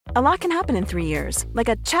A lot can happen in 3 years, like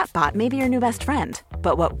a chatbot may be your new best friend.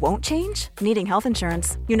 But what won't change? Needing health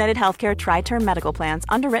insurance. United Healthcare Tri-Term Medical Plans,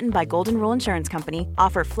 underwritten by Golden Rule Insurance Company,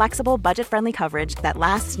 offer flexible, budget-friendly coverage that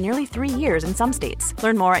lasts nearly 3 years in some states.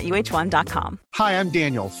 Learn more at uh1.com. Hi, I'm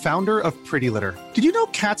Daniel, founder of Pretty Litter. Did you know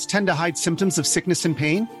cats tend to hide symptoms of sickness and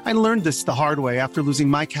pain? I learned this the hard way after losing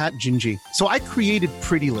my cat, Gingy. So I created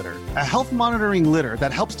Pretty Litter, a health monitoring litter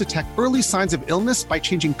that helps detect early signs of illness by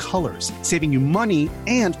changing colors, saving you money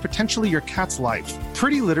and potentially your cat's life.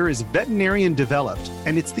 Pretty Litter is veterinarian developed,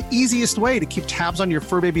 and it's the easiest way to keep tabs on your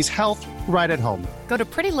fur baby's health right at home. Go to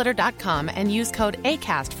prettylitter.com and use code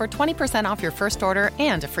ACAST for 20% off your first order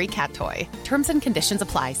and a free cat toy. Terms and conditions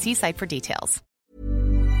apply. See site for details.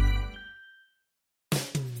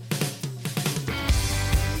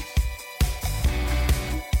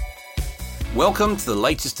 Welcome to the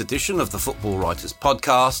latest edition of the Football Writers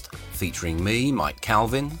Podcast, featuring me, Mike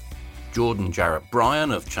Calvin, Jordan Jarrett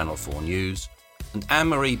Bryan of Channel 4 News, and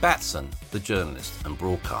Anne-Marie Batson, the journalist and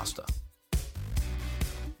broadcaster.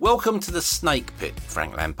 Welcome to the snake pit,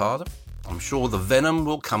 Frank Lampard. I'm sure the venom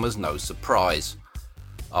will come as no surprise.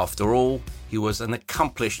 After all, he was an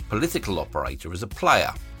accomplished political operator as a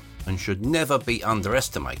player and should never be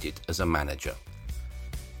underestimated as a manager.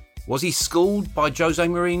 Was he schooled by Jose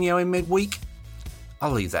Mourinho in midweek?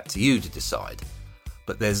 I'll leave that to you to decide.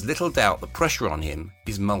 But there's little doubt the pressure on him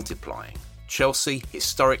is multiplying. Chelsea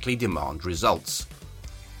historically demand results.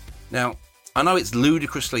 Now, I know it's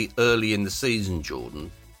ludicrously early in the season,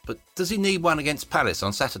 Jordan, but does he need one against Palace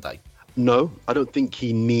on Saturday? No, I don't think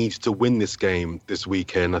he needs to win this game this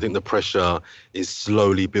weekend. I think the pressure is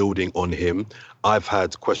slowly building on him. I've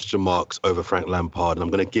had question marks over Frank Lampard, and I'm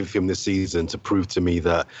going to give him this season to prove to me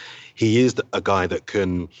that he is a guy that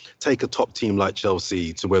can take a top team like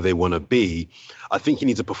Chelsea to where they want to be. I think he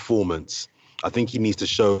needs a performance. I think he needs to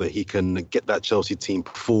show that he can get that Chelsea team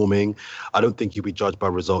performing. I don't think he'll be judged by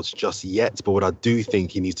results just yet, but what I do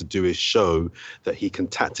think he needs to do is show that he can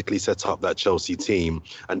tactically set up that Chelsea team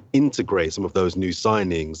and integrate some of those new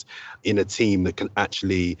signings in a team that can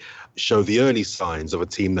actually show the early signs of a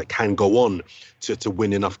team that can go on to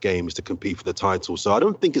win enough games to compete for the title. So I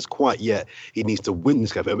don't think it's quite yet he needs to win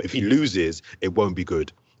this game. If he loses, it won't be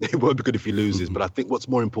good. It won't be good if he loses. But I think what's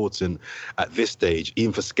more important at this stage,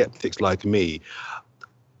 even for skeptics like me,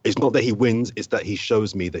 it's not that he wins, it's that he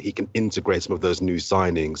shows me that he can integrate some of those new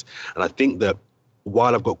signings. And I think that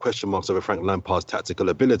while I've got question marks over Frank Lampard's tactical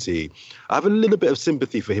ability, I have a little bit of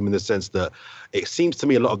sympathy for him in the sense that it seems to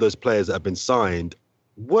me a lot of those players that have been signed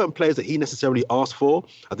weren't players that he necessarily asked for.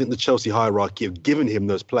 I think the Chelsea hierarchy have given him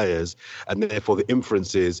those players, and therefore the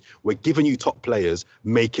inference is, we're giving you top players,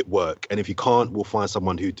 make it work. And if you can't, we'll find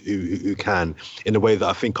someone who can. In a way that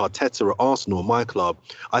I think Arteta at Arsenal, my club,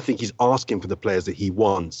 I think he's asking for the players that he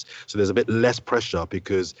wants. So there's a bit less pressure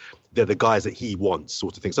because they're the guys that he wants,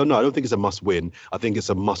 sort of thing. So no, I don't think it's a must win. I think it's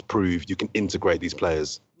a must prove you can integrate these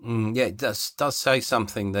players. Yeah, it does say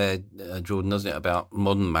something there, Jordan, doesn't it, about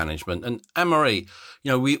modern management. And Anne-Marie,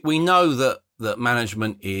 we know that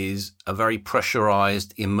management is a very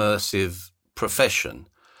pressurised, immersive profession,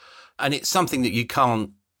 and it's something that you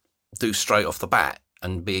can't do straight off the bat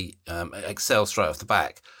and excel straight off the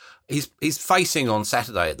back. He's facing on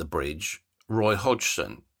Saturday at the Bridge Roy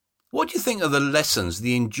Hodgson. What do you think are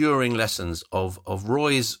the enduring lessons of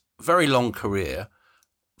Roy's very long career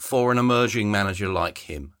for an emerging manager like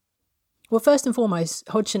him? Well, first and foremost,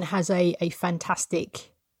 Hodgson has a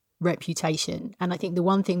fantastic reputation. And I think the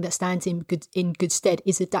one thing that stands in good stead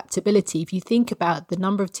is adaptability. If you think about the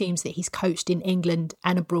number of teams that he's coached in England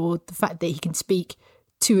and abroad, the fact that he can speak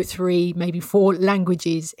 2 or 3, maybe 4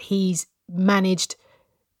 languages, he's managed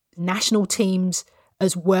national teams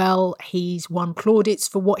as well. He's won plaudits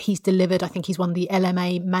for what he's delivered. I think he's won the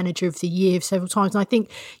LMA Manager of the Year several times. And I think,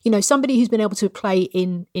 somebody who's been able to play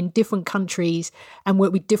in different countries and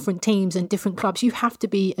work with different teams and different clubs, you have to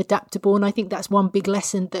be adaptable. And I think that's one big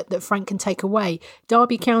lesson that Frank can take away.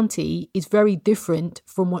 Derby County is very different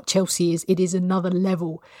from what Chelsea is. It is another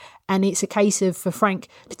level. And it's a case of, for Frank,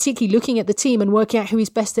 particularly looking at the team and working out who his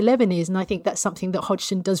best 11 is. And I think that's something that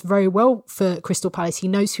Hodgson does very well for Crystal Palace. He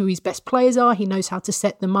knows who his best players are. He knows how to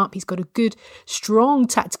set them up. He's got a good, strong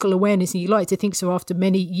tactical awareness. And you like to think so after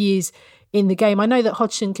many years in the game. I know that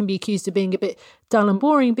Hodgson can be accused of being a bit dull and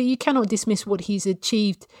boring, but you cannot dismiss what he's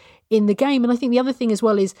achieved in the game. And I think the other thing as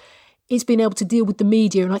well is being able to deal with the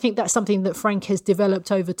media. And I think that's something that Frank has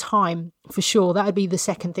developed over time, for sure. That would be the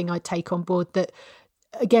second thing I'd take on board, that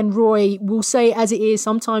again, Roy will say as it is.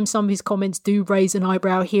 Sometimes some of his comments do raise an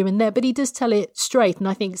eyebrow here and there, but he does tell it straight. And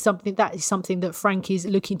I think that is something that Frank is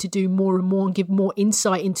looking to do more and more and give more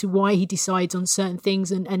insight into why he decides on certain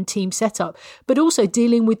things and team setup, but also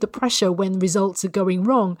dealing with the pressure when results are going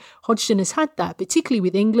wrong. Hodgson has had that, particularly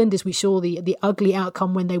with England, as we saw the ugly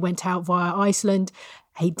outcome when they went out via Iceland.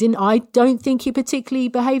 I don't think he particularly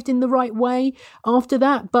behaved in the right way after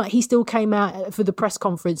that, but he still came out for the press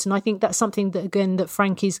conference. And I think that's something that, again, that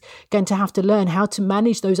Frank is going to have to learn, how to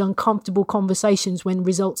manage those uncomfortable conversations when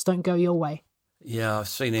results don't go your way. Yeah, I've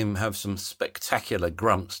seen him have some spectacular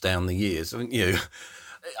grumps down the years, haven't you?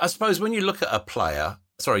 I suppose when you look at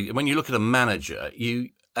when you look at a manager, you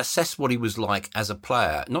assess what he was like as a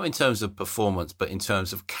player, not in terms of performance, but in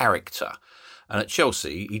terms of character. And at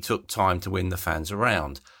Chelsea, he took time to win the fans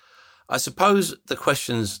around. I suppose the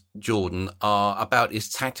questions, Jordan, are about his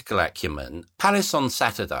tactical acumen. Palace on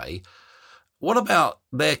Saturday, what about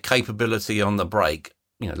their capability on the break,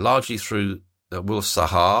 largely through Will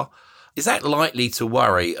Zaha? Is that likely to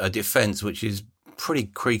worry a defence which is pretty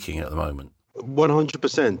creaking at the moment?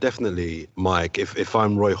 100%, definitely, Mike. If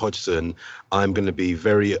I'm Roy Hodgson, I'm going to be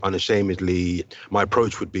very unashamedly, my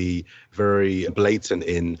approach would be very blatant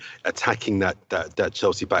in attacking that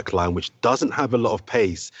Chelsea backline, which doesn't have a lot of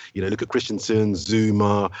pace. Look at Christensen,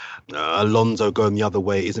 Zuma, Alonso going the other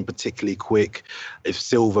way isn't particularly quick. If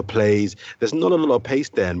Silva plays, there's not a lot of pace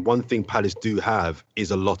there. And one thing Palace do have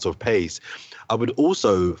is a lot of pace. I would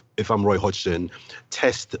also, if I'm Roy Hodgson,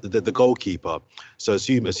 test the goalkeeper. So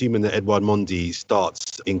assuming that Edouard Mendy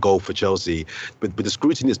starts in goal for Chelsea, with the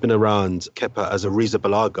scrutiny that's been around Kepa as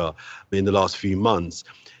Arrizabalaga in the last few months,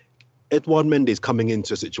 Edouard Mendy is coming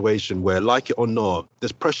into a situation where, like it or not,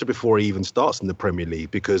 there's pressure before he even starts in the Premier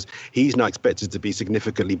League because he's now expected to be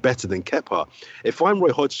significantly better than Kepa. If I'm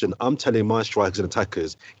Roy Hodgson, I'm telling my strikers and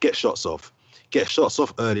attackers, get shots off. Get shots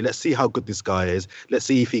off early. Let's see how good this guy is. Let's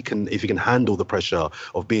see if he can handle the pressure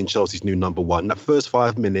of being Chelsea's new number one. That first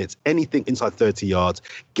 5 minutes, anything inside 30 yards,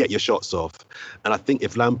 get your shots off. And I think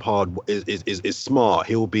if Lampard is smart,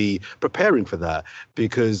 he'll be preparing for that,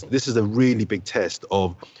 because this is a really big test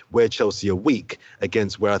of where Chelsea are weak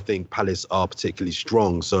against where I think Palace are particularly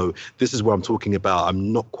strong. So this is what I'm talking about.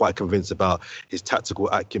 I'm not quite convinced about his tactical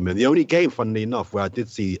acumen. The only game, funnily enough, where I did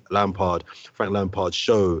see Frank Lampard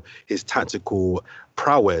show his tactical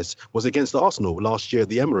prowess was against Arsenal last year at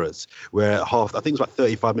the Emirates, where I think it was like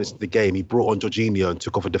 35 minutes into the game, he brought on Jorginho and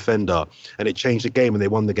took off a defender, and it changed the game and they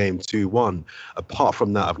won the game 2-1. Apart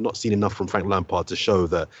from that, I've not seen enough from Frank Lampard to show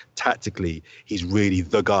that tactically he's really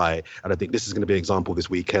the guy. And I think this is going to be an example this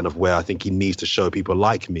weekend of where I think he needs to show people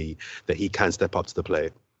like me that he can step up to the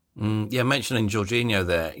plate. Mentioning Jorginho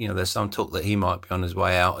there, there's some talk that he might be on his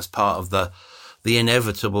way out as part of the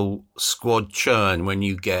inevitable squad churn when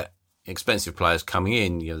you get expensive players coming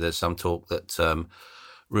in. There's some talk that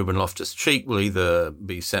Ruben Loftus-Cheek will either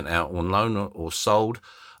be sent out on loan or sold.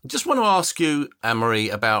 I just want to ask you, Anne-Marie,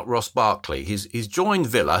 about Ross Barkley. He's joined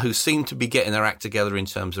Villa, who seem to be getting their act together in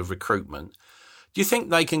terms of recruitment. Do you think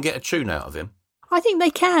they can get a tune out of him? I think they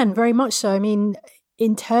can, very much so. I mean,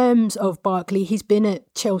 in terms of Barkley, he's been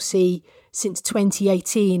at Chelsea since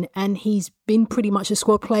 2018 and he's been pretty much a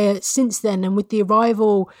squad player since then. And with the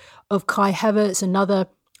arrival of Kai Havertz, another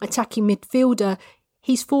attacking midfielder,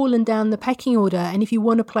 he's fallen down the pecking order. And if you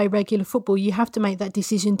want to play regular football, you have to make that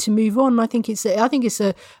decision to move on. I think it's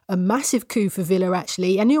a massive coup for Villa,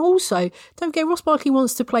 actually. And also, don't forget, Ross Barkley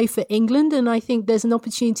wants to play for England, and I think there's an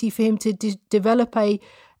opportunity for him to develop a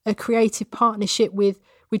creative partnership with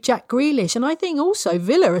Jack Grealish. And I think also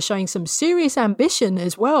Villa are showing some serious ambition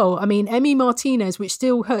as well. I mean, Emi Martinez, which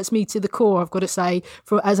still hurts me to the core, I've got to say,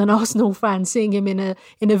 as an Arsenal fan, seeing him in a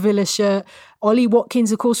Villa shirt. Ollie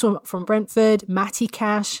Watkins, of course, from Brentford, Matty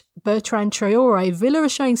Cash, Bertrand Traore. Villa are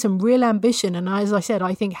showing some real ambition. And as I said,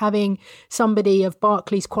 I think having somebody of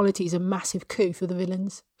Barkley's quality is a massive coup for the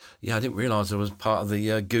Villains. Yeah, I didn't realise I was part of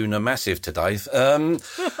the Guna Massive today.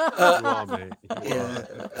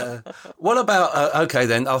 What about? Okay,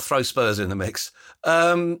 then I'll throw Spurs in the mix.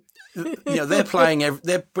 They're playing.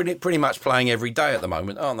 They're pretty much playing every day at the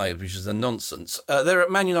moment, aren't they? Which is a nonsense. They're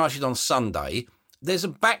at Man United on Sunday. There's a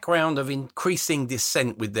background of increasing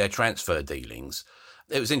dissent with their transfer dealings.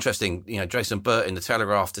 It was interesting, Jason Burt in The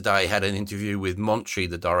Telegraph today had an interview with Monchi,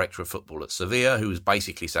 the director of football at Sevilla, who was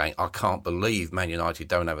basically saying, I can't believe Man United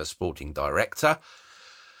don't have a sporting director.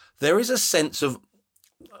 There is a sense of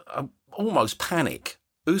almost panic.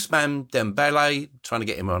 Ousmane Dembele, trying to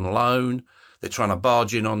get him on loan. They're trying to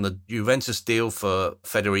barge in on the Juventus deal for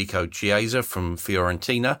Federico Chiesa from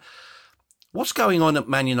Fiorentina. What's going on at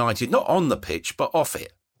Man United, not on the pitch, but off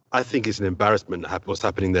it? I think it's an embarrassment what's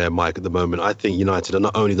happening there, Mike, at the moment. I think United are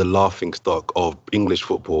not only the laughingstock of English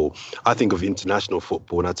football, I think of international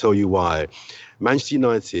football, and I'll tell you why. Manchester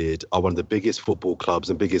United are one of the biggest football clubs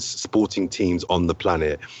and biggest sporting teams on the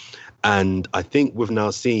planet. And I think we've now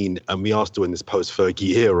seen, and we are still in this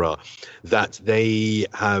post-Fergie era, that they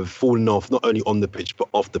have fallen off not only on the pitch, but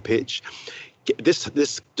off the pitch. This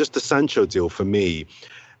just the Sancho deal for me,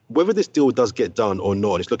 whether this deal does get done or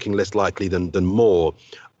not, it's looking less likely than more.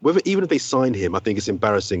 Even if they sign him, I think it's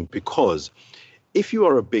embarrassing, because if you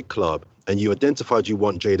are a big club and you identified you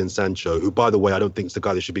want Jadon Sancho, who, by the way, I don't think is the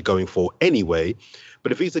guy they should be going for anyway,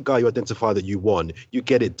 but if he's the guy you identify that you want, you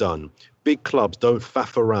get it done. Big clubs don't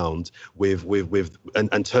faff around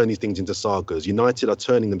and turn these things into sagas. United are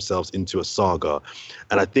turning themselves into a saga.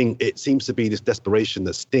 And I think it seems to be this desperation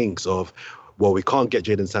that stinks of, well, we can't get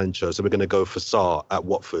Jadon Sancho, so we're going to go for Sarr at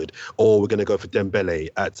Watford, or we're going to go for Dembele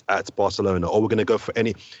at Barcelona, or we're going to go for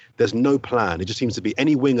any... There's no plan. It just seems to be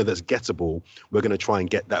any winger that's gettable, we're going to try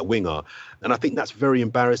and get that winger. And I think that's very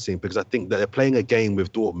embarrassing, because I think that they're playing a game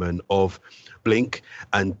with Dortmund of blink,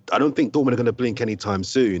 and I don't think Dortmund are going to blink anytime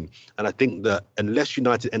soon. And I think that unless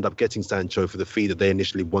United end up getting Sancho for the fee that they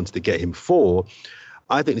initially wanted to get him for,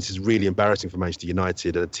 I think this is really embarrassing for Manchester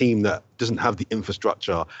United, and a team that doesn't have the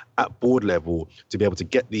infrastructure at board level to be able to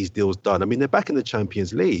get these deals done. I mean, they're back in the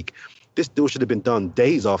Champions League. This deal should have been done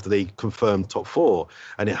days after they confirmed top four,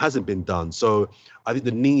 and it hasn't been done. So I think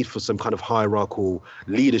the need for some kind of hierarchical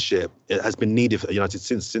leadership, it has been needed for United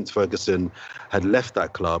since Ferguson had left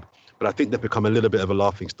that club. But I think they've become a little bit of a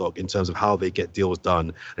laughingstock in terms of how they get deals done.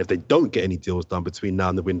 And if they don't get any deals done between now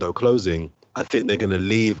and the window closing, I think they're going to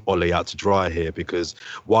leave Ole out to dry here, because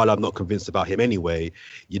while I'm not convinced about him anyway,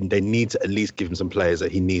 they need to at least give him some players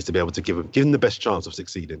that he needs to be able to give him the best chance of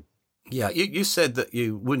succeeding. Yeah, you said that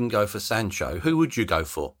you wouldn't go for Sancho. Who would you go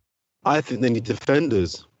for? I think they need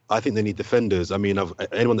defenders. I mean,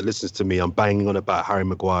 anyone that listens to me, I'm banging on about Harry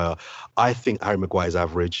Maguire. I think Harry Maguire is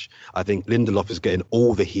average. I think Lindelof is getting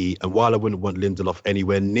all the heat. And while I wouldn't want Lindelof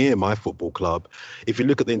anywhere near my football club, if you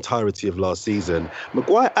look at the entirety of last season,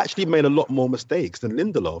 Maguire actually made a lot more mistakes than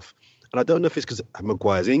Lindelof. And I don't know if it's because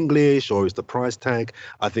Maguire's English or it's the price tag.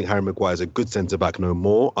 I think Harry Maguire is a good centre-back, no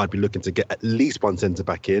more. I'd be looking to get at least one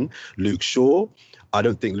centre-back in. Luke Shaw. I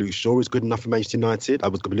don't think Luke Shaw is good enough for Manchester United. I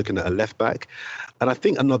was going to be looking at a left-back. And I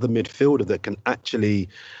think another midfielder that can actually...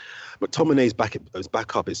 McTominay's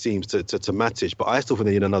back up, it seems, to Matic, but I still think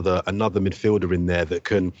they need another midfielder in there that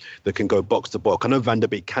can go box to box. I know Van der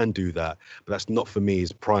Beek can do that, but that's not for me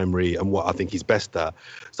his primary and what I think he's best at.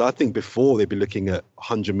 So I think before they'd be looking at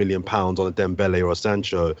 £100 million on a Dembele or a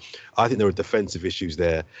Sancho, I think there are defensive issues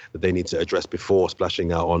there that they need to address before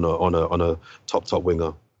splashing out on a top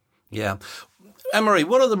winger. Yeah. Anne-Marie,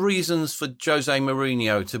 what are the reasons for Jose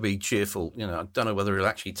Mourinho to be cheerful? I don't know whether he'll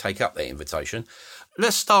actually take up that invitation.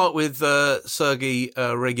 Let's start with Sergi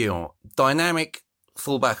Reguilon. Dynamic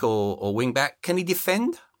fullback or wing-back. Can he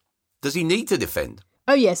defend? Does he need to defend?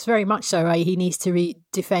 Oh, yes, very much so. He needs to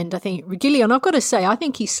defend. I think Reguilon, I've got to say, I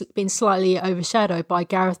think he's been slightly overshadowed by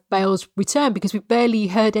Gareth Bale's return, because we've barely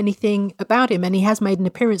heard anything about him, and he has made an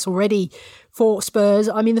appearance already for Spurs.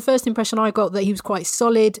 I mean, the first impression I got that he was quite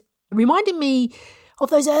solid, reminded me of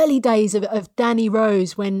those early days of Danny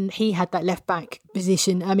Rose when he had that left-back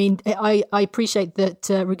position. I mean, I appreciate that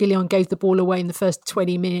Reguilon gave the ball away in the first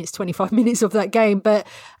 25 minutes of that game, but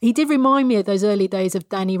he did remind me of those early days of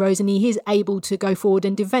Danny Rose, and he is able to go forward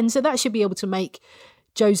and defend. So that should be able to make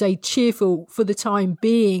Jose cheerful for the time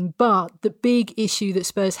being. But the big issue that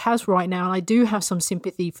Spurs has right now, and I do have some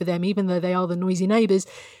sympathy for them, even though they are the noisy neighbours,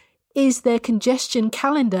 is their congestion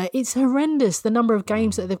calendar. It's horrendous, the number of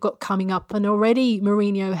games that they've got coming up. And already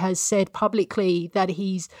Mourinho has said publicly that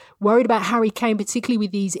he's worried about Harry Kane, particularly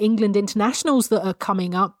with these England internationals that are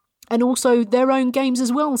coming up, and also their own games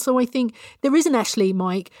as well. So I think there isn't actually,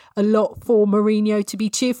 Mike, a lot for Mourinho to be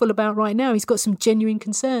cheerful about right now. He's got some genuine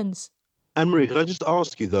concerns. Anne-Marie, can I just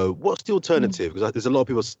ask you, though, what's the alternative? Because there's a lot of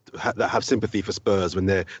people that have sympathy for Spurs when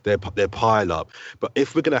they're pile up. But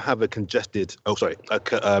if we're going to have a condensed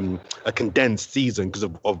season because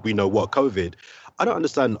of we know what, COVID, I don't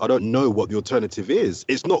understand. I don't know what the alternative is.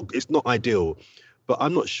 It's not ideal, but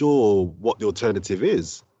I'm not sure what the alternative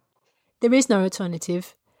is. There is no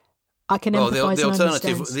alternative. I can empathise and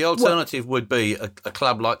understand. The alternative would be a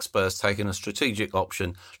club like Spurs taking a strategic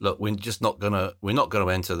option. Look, we're not going to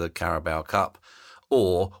enter the Carabao Cup,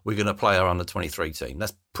 or we're going to play our under-23 team.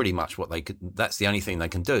 That's pretty much what they could. That's the only thing they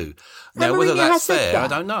can do. Now, whether that's fair, I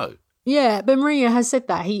don't know. Yeah, but Mourinho has said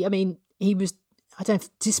that. He was I don't know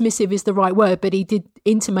if dismissive is the right word, but he did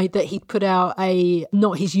intimate that he'd put out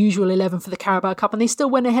not his usual 11 for the Carabao Cup, and they still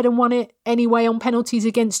went ahead and won it anyway on penalties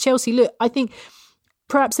against Chelsea. Look, I think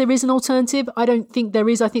perhaps there is an alternative. I don't think there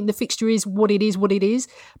is. I think the fixture is what it is.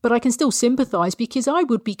 But I can still sympathise, because I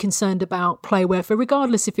would be concerned about player welfare,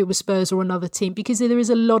 regardless if it was Spurs or another team, because there is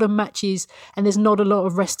a lot of matches and there's not a lot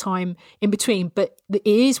of rest time in between. But it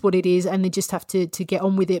is what it is, and they just have to get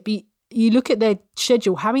on with it. But you look at their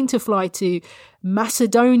schedule, having to fly to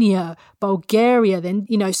Macedonia, Bulgaria, then,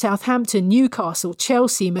 Southampton, Newcastle,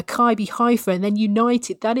 Chelsea, Maccabi Haifa, and then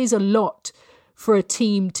United. That is a lot for a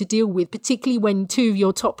team to deal with, particularly when two of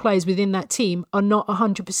your top players within that team are not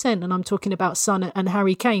 100%. And I'm talking about Son and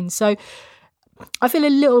Harry Kane. So I feel a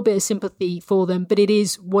little bit of sympathy for them, but it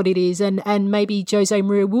is what it is. And maybe Jose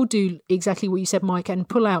Mourinho will do exactly what you said, Mike, and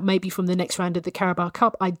pull out maybe from the next round of the Carabao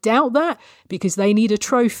Cup. I doubt that, because they need a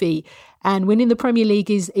trophy. And winning the Premier League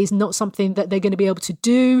is not something that they're going to be able to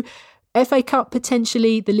do. FA Cup,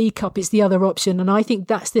 potentially. The League Cup is the other option. And I think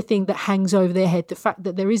that's the thing that hangs over their head. The fact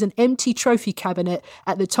that there is an empty trophy cabinet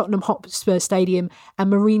at the Tottenham Hotspur Stadium,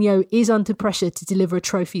 and Mourinho is under pressure to deliver a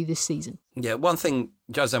trophy this season. Yeah, one thing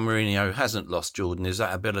Jose Mourinho hasn't lost, Jordan, is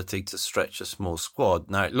that ability to stretch a small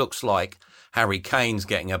squad. Now, it looks like Harry Kane's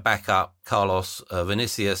getting a backup, Carlos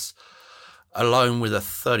Vinicius, alone with a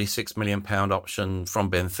 £36 million option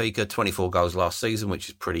from Benfica, 24 goals last season, which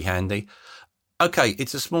is pretty handy. Okay,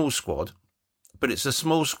 it's a small squad, but it's a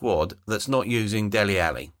small squad that's not using Dele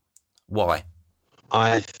Alli. Why?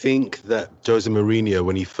 I think that Jose Mourinho,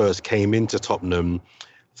 when he first came into Tottenham,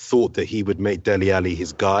 thought that he would make Dele Alli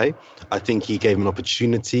his guy. I think he gave him an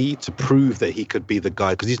opportunity to prove that he could be the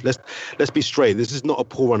guy. Because let's be straight, this is not a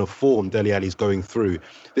poor run of form Dele Alli's going through.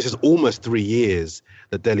 This is almost 3 years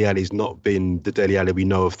that Dele Alli's not been the Dele Alli we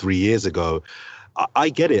know of 3 years ago. I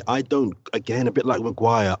get it. I don't, again, a bit like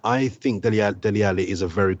Maguire, I think Dele Alli is a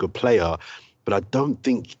very good player, but I don't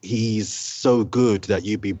think he's so good that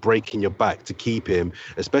you'd be breaking your back to keep him,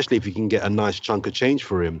 especially if you can get a nice chunk of change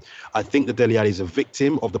for him. I think that Dele Alli is a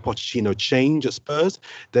victim of the Pochettino change at Spurs.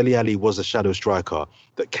 Dele Alli was a shadow striker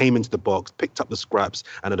that came into the box, picked up the scraps,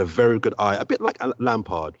 and had a very good eye, a bit like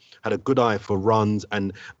Lampard, had a good eye for runs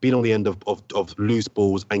and being on the end of loose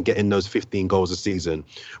balls and getting those 15 goals a season.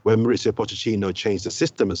 When Mauricio Pochettino changed the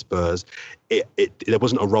system at Spurs, there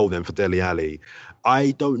wasn't a role then for Dele Alli.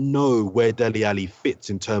 I don't know where Dele Alli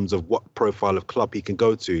fits in terms of what profile of club he can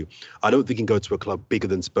go to. I don't think he can go to a club bigger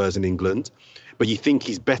than Spurs in England, but you think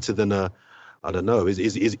he's better than I don't know. Is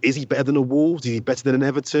he better than a Wolves? Is he better than an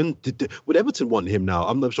Everton? Would Everton want him now?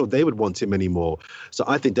 I'm not sure they would want him anymore. So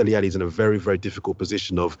I think Dele Alli's in a very, very difficult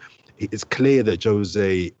position of, it's clear that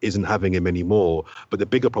Jose isn't having him anymore. But the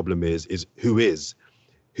bigger problem is who is?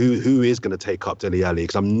 Who is going to take up Dele Alli?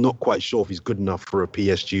 Because I'm not quite sure if he's good enough for a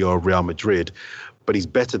PSG or a Real Madrid, but he's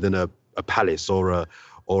better than a Palace or a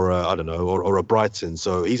I don't know, or a Brighton.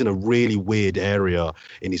 So he's in a really weird area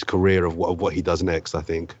in his career of what he does next, I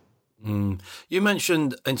think. You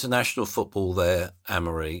mentioned international football there,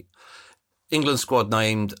 Anne-Marie. England squad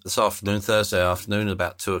named this afternoon, Thursday afternoon,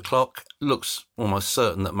 about 2:00. Looks almost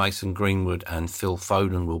certain that Mason Greenwood and Phil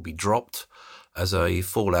Foden will be dropped as a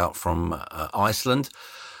fallout from Iceland.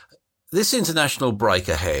 This international break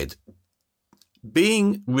ahead,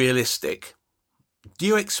 being realistic, do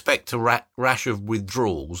you expect a rash of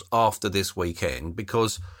withdrawals after this weekend?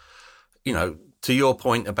 Because, to your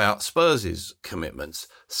point about Spurs' commitments,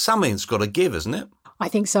 something's got to give, isn't it? I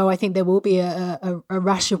think so. I think there will be a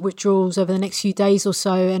rash of withdrawals over the next few days or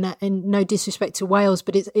so. And no disrespect to Wales,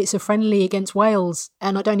 but it's a friendly against Wales.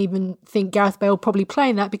 And I don't even think Gareth Bale will probably play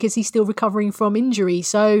in that because he's still recovering from injury.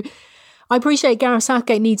 So I appreciate Gareth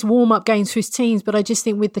Southgate needs warm-up games for his teams, but I just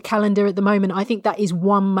think with the calendar at the moment, I think that is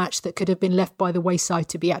one match that could have been left by the wayside,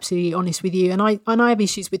 to be absolutely honest with you. And I have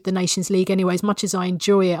issues with the Nations League anyway. As much as I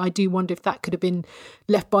enjoy it, I do wonder if that could have been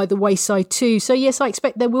left by the wayside too. So yes, I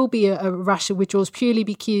expect there will be a rash of withdrawals purely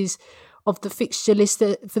because of the fixture list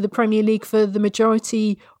for the Premier League for the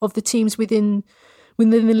majority of the teams within the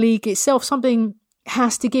league itself. Something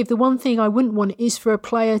has to give. The one thing I wouldn't want is for a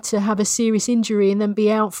player to have a serious injury and then be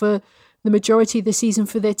out for the majority of the season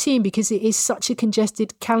for their team, because it is such a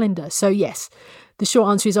congested calendar. So yes, the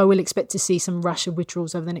short answer is I will expect to see some rash of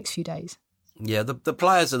withdrawals over the next few days. Yeah, the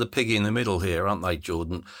players are the piggy in the middle here, aren't they,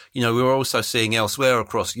 Jordan? We're also seeing elsewhere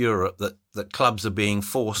across Europe that clubs are being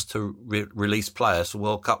forced to release players for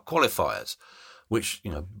World Cup qualifiers, which,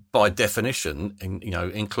 by definition,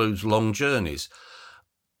 includes long journeys.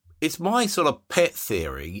 It's my sort of pet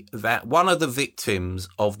theory that one of the victims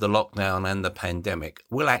of the lockdown and the pandemic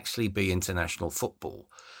will actually be international football,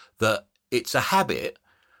 that it's a habit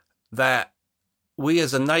that we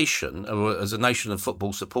as a nation, or as a nation of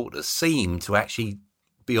football supporters, seem to actually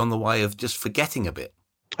be on the way of just forgetting a bit.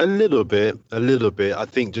 A little bit. I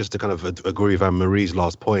think just to kind of agree with Anne-Marie's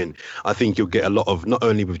last point, I think you'll get a lot of not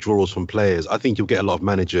only withdrawals from players, I think you'll get a lot of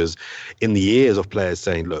managers in the ears of players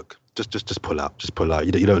saying, look, just pull out.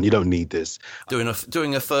 You don't need this. Doing a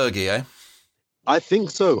Fergie, eh? I think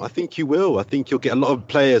so. I think you will. I think you'll get a lot of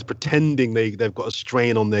players pretending they've got a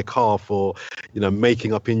strain on their calf or,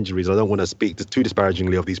 making up injuries. I don't want to speak too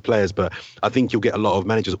disparagingly of these players, but I think you'll get a lot of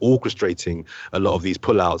managers orchestrating a lot of these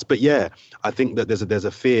pullouts. But yeah, I think that there's a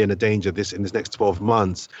fear and a danger in this next 12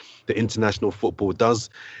 months that international football does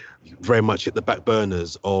very much hit the back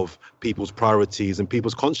burners of people's priorities and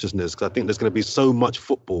people's consciousness. Because I think there's going to be so much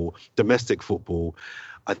football, domestic football.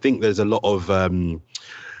 I think there's a lot of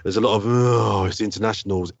it's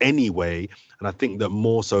internationals anyway, and I think that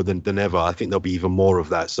more so than ever, I think there'll be even more of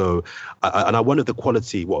that. So, I wonder if the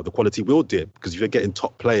quality will dip, because if you're getting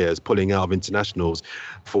top players pulling out of internationals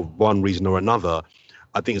for one reason or another,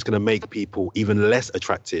 I think it's going to make people even less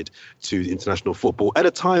attracted to international football at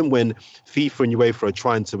a time when FIFA and UEFA are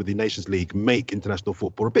trying to, with the Nations League, make international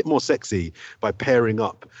football a bit more sexy by pairing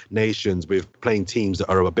up nations with playing teams that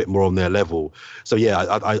are a bit more on their level. So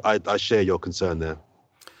yeah, I share your concern there.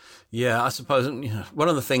 Yeah, I suppose one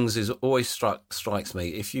of the things is always strikes me,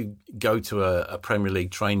 if you go to a Premier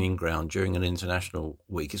League training ground during an international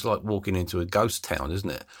week, it's like walking into a ghost town, isn't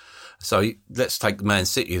it? So let's take Man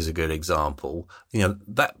City as a good example.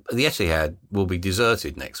 That the Etihad will be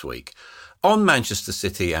deserted next week. On Manchester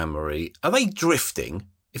City, Anne-Marie, are they drifting?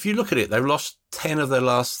 If you look at it, they've lost 10 of their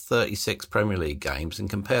last 36 Premier League games, and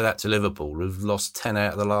compare that to Liverpool, who've lost 10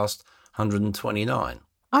 out of the last 129.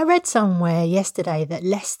 I read somewhere yesterday that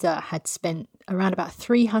Leicester had spent around about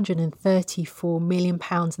 £334 million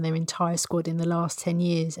on their entire squad in the last 10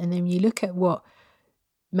 years. And then you look at what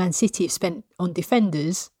Man City have spent on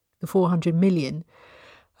defenders, the 400 million.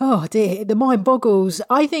 Oh dear, the mind boggles.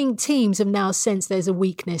 I think teams have now sensed there's a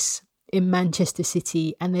weakness in Manchester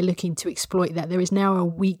City and they're looking to exploit that. There is now a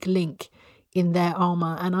weak link in their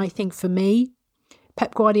armour. And I think for me,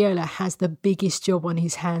 Pep Guardiola has the biggest job on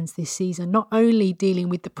his hands this season, not only dealing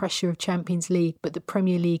with the pressure of Champions League, but the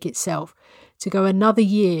Premier League itself. To go another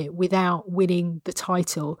year without winning the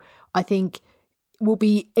title, I think will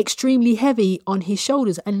be extremely heavy on his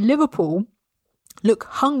shoulders. And Liverpool look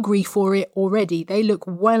hungry for it already. They look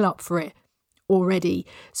well up for it already.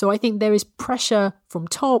 So I think there is pressure from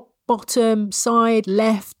top, bottom, side,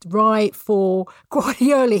 left, right for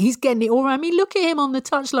Guardiola. He's getting it all around. I mean, look at him on the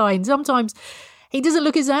touchline. Sometimes he doesn't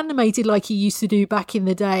look as animated like he used to do back in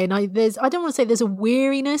the day. And I don't want to say there's a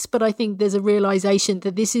weariness, but I think there's a realisation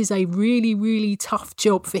that this is a really, really tough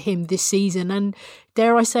job for him this season. And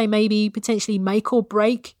dare I say, maybe potentially make or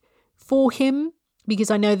break for him,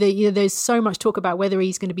 because I know that there's so much talk about whether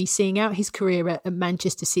he's going to be seeing out his career at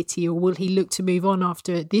Manchester City, or will he look to move on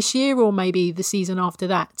after this year or maybe the season after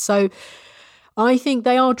that. So I think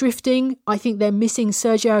they are drifting. I think they're missing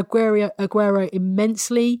Sergio Aguero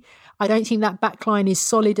immensely. I don't think that backline is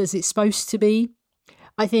solid as it's supposed to be.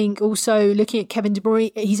 I think also looking at Kevin De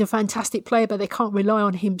Bruyne, he's a fantastic player, but they can't rely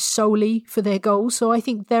on him solely for their goals. So I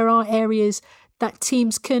think there are areas that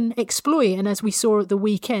teams can exploit. And as we saw at the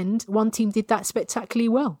weekend, one team did that spectacularly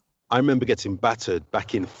well. I remember getting battered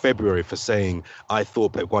back in February for saying I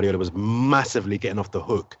thought Pep Guardiola was massively getting off the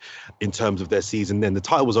hook in terms of their season. Then the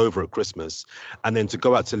title was over at Christmas. And then to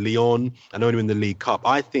go out to Lyon and only win the League Cup,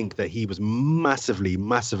 I think that he was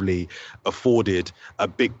massively afforded a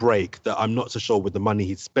big break that I'm not so sure with the money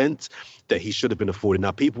he'd spent that he should have been afforded.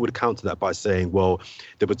 Now, people would counter that by saying, well,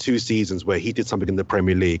 there were 2 seasons where he did something in the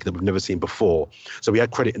Premier League that we've never seen before. So he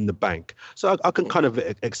had credit in the bank. So I can kind of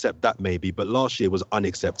accept that maybe. But last year was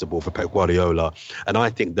unacceptable for Pep Guardiola. And I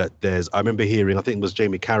think that I remember hearing, I think it was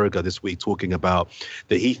Jamie Carragher this week talking about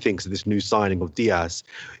that he thinks that this new signing of Diaz,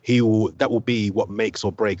 that will be what makes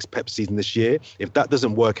or breaks Pep's season this year. If that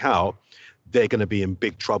doesn't work out, they're going to be in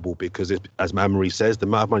big trouble because, as Anne-Marie says, the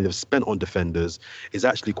amount of money they've spent on defenders is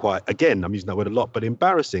actually quite, again, I'm using that word a lot, but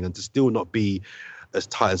embarrassing, and to still not be as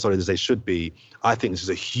tight and solid as they should be. I think this is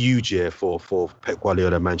a huge year for Pep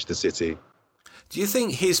Guardiola and Manchester City. Do you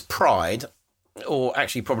think his pride, or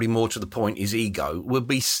actually probably more to the point, his ego, will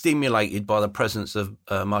be stimulated by the presence of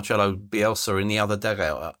Marcelo Bielsa in the other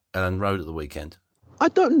dugout at Ellen Road at the weekend? I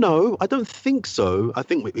don't know. I don't think so. I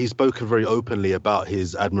think he's spoken very openly about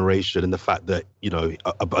his admiration and the fact that,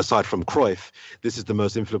 aside from Cruyff, this is the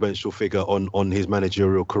most influential figure on his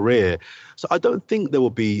managerial career. So I don't think that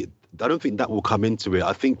will come into it.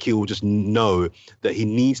 I think he'll just know that he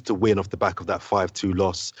needs to win off the back of that 5-2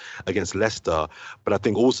 loss against Leicester. But I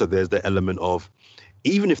think also there's the element of,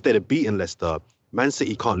 even if they'd have beaten Leicester, Man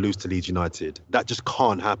City can't lose to Leeds United. That just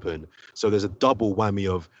can't happen. So there's a double whammy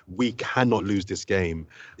of we cannot lose this game.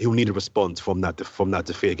 He'll need a response from that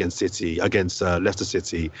defeat against Leicester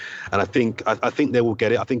City, and I think they will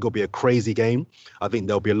get it. I think it'll be a crazy game. I think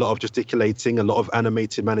there'll be a lot of gesticulating, a lot of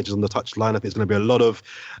animated managers on the touchline. I think there's going to be a lot of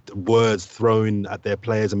words thrown at their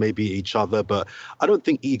players and maybe each other. But I don't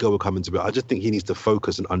think ego will come into it. I just think he needs to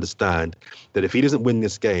focus and understand that if he doesn't win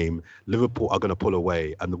this game, Liverpool are going to pull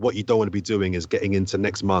away, and what you don't want to be doing is getting into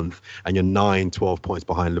next month and you're 9-12 points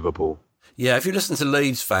behind Liverpool. Yeah, if you listen to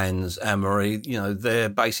Leeds fans, Anne-Marie, they're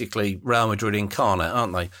basically Real Madrid incarnate,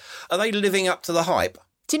 aren't they? Are they living up to the hype?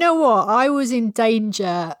 Do you know what? I was in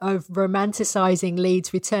danger of romanticising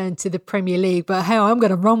Leeds' return to the Premier League, but hell, I'm going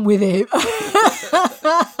to run with it.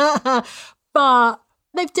 But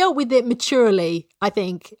they've dealt with it maturely, I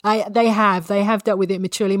think. They have dealt with it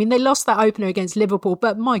maturely. I mean, they lost that opener against Liverpool,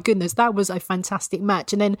 but my goodness, that was a fantastic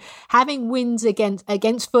match. And then having wins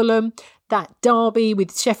against Fulham, that derby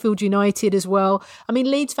with Sheffield United as well. I mean,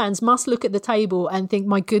 Leeds fans must look at the table and think,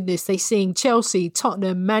 my goodness, they're seeing Chelsea,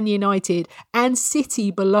 Tottenham, Man United and City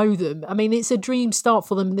below them. I mean, it's a dream start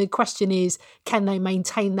for them. The question is, can they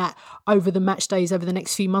maintain that over the match days over the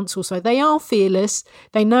next few months or so? They are fearless.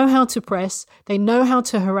 They know how to press. They know how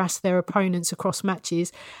to harass their opponents across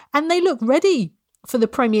matches. And they look ready for the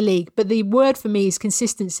Premier League. But the word for me is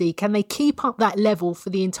consistency. Can they keep up that level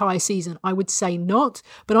for the entire season? I would say not,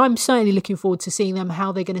 but I'm certainly looking forward to seeing them,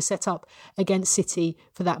 how they're going to set up against City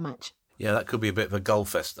for that match. Yeah, that could be a bit of a goal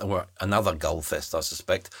fest, or another goal fest, I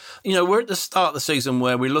suspect. We're at the start of the season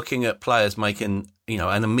where we're looking at players making,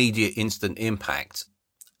 an immediate instant impact.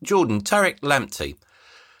 Jordan, Tariq Lamptey,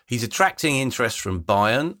 he's attracting interest from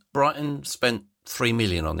Bayern. Brighton spent 3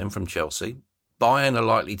 million on him from Chelsea. Bayern are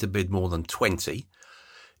likely to bid more than 20.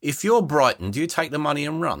 If you're Brighton, do you take the money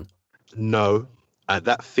and run? No. At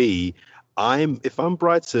that fee, if I'm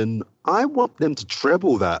Brighton, I want them to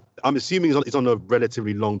treble that. I'm assuming he's on a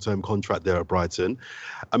relatively long-term contract there at Brighton.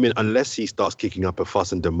 I mean, unless he starts kicking up a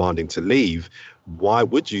fuss and demanding to leave, why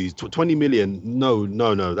would you? 20 million? No.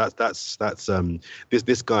 That's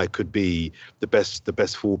this guy could be the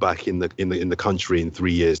best fullback in the country in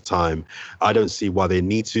 3 years' time. I don't see why they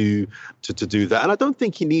need to do that, and I don't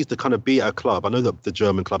think he needs to kind of be at a club. I know that the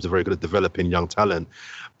German clubs are very good at developing young talent,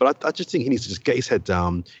 but I just think he needs to just get his head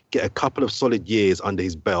down, get a couple of solid years under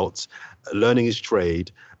his belt, learning his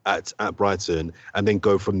trade at Brighton, and then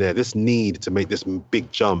go from there. This need to make this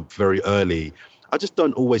big jump very early, I just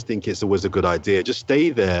don't always think it's always a good idea. Just stay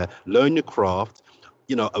there, learn your craft.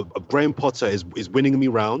 Graham Potter is winning me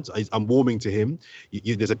rounds. I'm warming to him.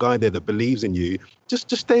 There's a guy there that believes in you.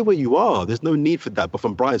 Just stay where you are. There's no need for that. But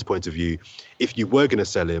from Brighton's point of view, if you were going to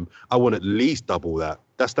sell him, I want at least double that.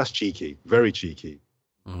 That's cheeky, very cheeky.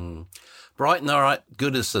 Brighton are at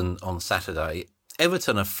Goodison on Saturday.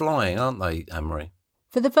 Everton are flying, aren't they, Anne-Marie?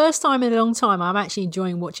 For the first time in a long time, I'm actually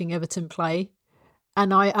enjoying watching Everton play.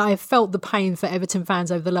 And I felt the pain for Everton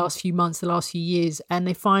fans over the last few months, the last few years. And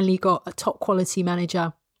they finally got a top quality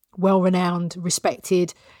manager, well-renowned,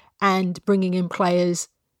 respected, and bringing in players.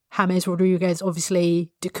 James Rodriguez, obviously,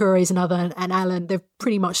 Doucouré is another, and Allen. They've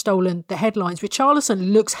pretty much stolen the headlines.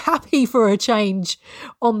 Richarlison looks happy for a change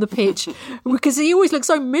on the pitch because he always looks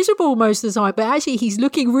so miserable most of the time. But actually, he's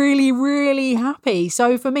looking really, really happy.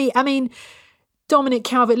 So for me, I mean, Dominic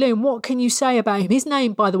Calvert-Lewin, what can you say about him? His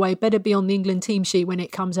name, by the way, better be on the England team sheet when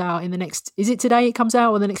it comes out in the next... Is it today it comes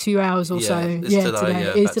out or the next few hours or so? Today.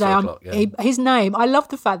 It is today. His name, I love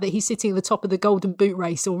the fact that he's sitting at the top of the Golden Boot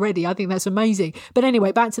race already. I think that's amazing. But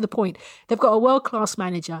anyway, back to the point. They've got a world-class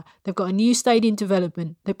manager. They've got a new stadium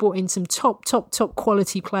development. They've brought in some top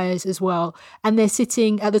quality players as well. And they're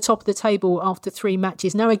sitting at the top of the table after 3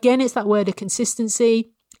 matches. Now, again, it's that word of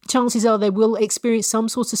consistency. Chances are they will experience some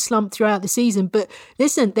sort of slump throughout the season. But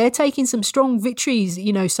listen, they're taking some strong victories,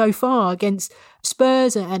 so far against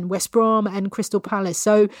Spurs and West Brom and Crystal Palace.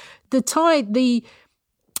 So the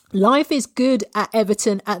life is good at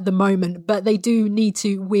Everton at the moment, but they do need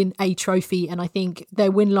to win a trophy. And I think their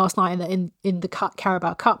win last night in the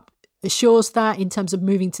Carabao Cup assures that in terms of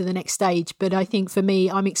moving to the next stage. But I think for me,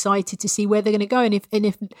 I'm excited to see where they're going to go. And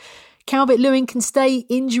if Calvert-Lewin can stay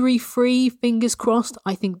injury-free, fingers crossed,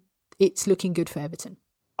 I think it's looking good for Everton.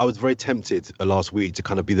 I was very tempted last week to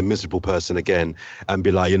kind of be the miserable person again and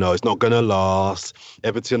be like, it's not going to last.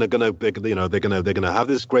 Everton are they're going to have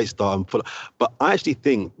this great start. But I actually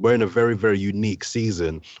think we're in a very, very unique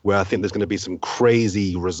season where I think there's going to be some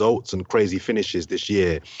crazy results and crazy finishes this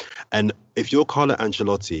year. And if you're Carlo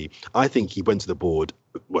Ancelotti, I think he went to the board.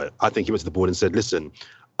 Well, I think he went to the board and said, listen,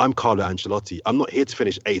 I'm Carlo Ancelotti. I'm not here to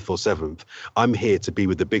finish 8th or 7th. I'm here to be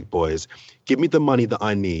with the big boys. Give me the money that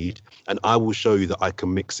I need, and I will show you that I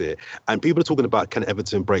can mix it. And people are talking about, can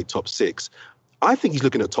Everton break top 6? I think he's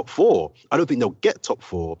looking at top 4. I don't think they'll get top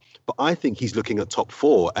 4, but I think he's looking at top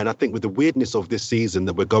 4. And I think with the weirdness of this season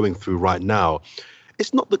that we're going through right now,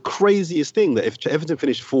 it's not the craziest thing that if Everton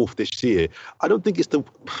finished 4th this year, I don't think it's the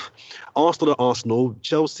Arsenal,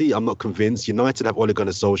 Chelsea, I'm not convinced. United have Ole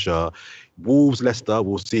Gunnar Solskjaer. Wolves, Leicester,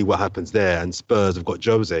 we'll see what happens there. And Spurs have got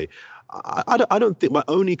Jose. I don't think, my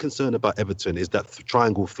only concern about Everton is that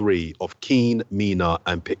triangle 3 of Keane, Mina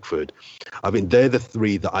and Pickford. I mean, they're the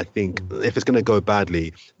 3 that I think, if it's going to go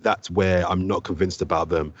badly, that's where I'm not convinced about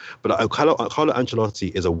them. But Carlo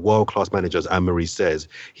Ancelotti is a world-class manager, as Anne-Marie says.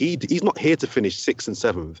 He's not here to finish 6th and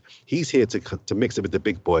 7th. He's here to mix it with the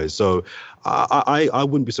big boys. So I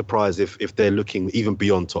wouldn't be surprised if they're looking even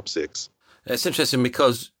beyond top 6. It's interesting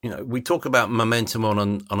because, we talk about momentum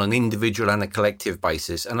on an individual and a collective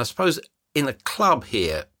basis. And I suppose in a club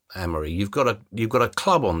here, Anne-Marie, you've got a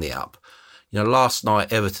club on the up. Last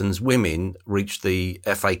night, Everton's women reached the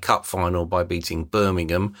FA Cup final by beating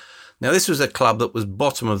Birmingham. Now, this was a club that was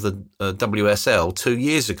bottom of the WSL 2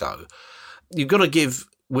 years ago. You've got to give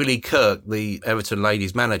Willie Kirk, the Everton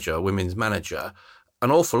ladies manager, women's manager, an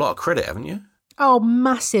awful lot of credit, haven't you? Oh,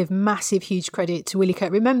 massive, huge credit to Willie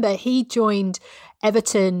Kirk. Remember, he joined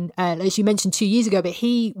Everton, as you mentioned, 2 years ago, but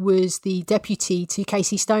he was the deputy to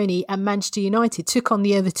Casey Stoney at Manchester United, took on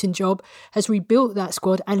the Everton job, has rebuilt that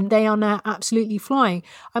squad, and they are now absolutely flying.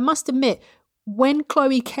 I must admit, when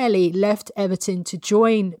Chloe Kelly left Everton to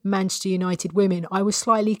join Manchester United women, I was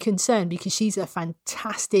slightly concerned because she's a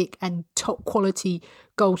fantastic and top quality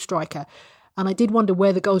goal striker. And I did wonder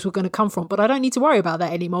where the goals were going to come from. But I don't need to worry about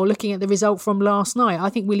that anymore, looking at the result from last night. I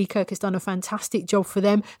think Willie Kirk has done a fantastic job for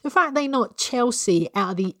them. The fact they knocked Chelsea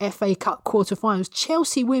out of the FA Cup quarterfinals.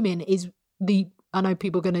 Chelsea women is I know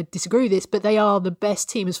people are going to disagree with this, but they are the best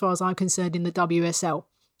team as far as I'm concerned in the WSL.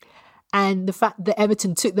 And the fact that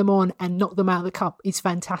Everton took them on and knocked them out of the cup is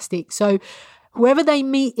fantastic. So whoever they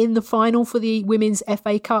meet in the final for the Women's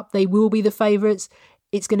FA Cup, they will be the favourites.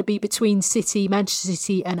 It's going to be between City, Manchester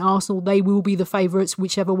City and Arsenal. They will be the favourites,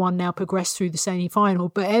 whichever one now progress through the semi-final.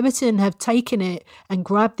 But Everton have taken it and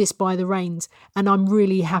grabbed this by the reins, and I'm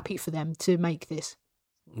really happy for them to make this.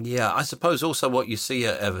 Yeah, I suppose also what you see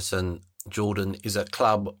at Everton, Jordan, is a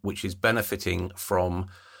club which is benefiting from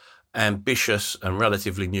ambitious and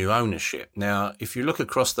relatively new ownership. Now, if you look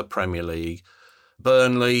across the Premier League,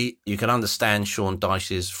 Burnley, you can understand Sean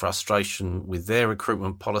Dyche's frustration with their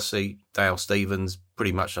recruitment policy. Dale Stephens,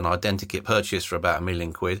 pretty much an identikit purchase for about £1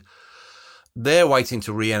 million. They're waiting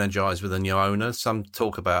to re-energise with a new owner. Some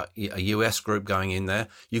talk about a US group going in there.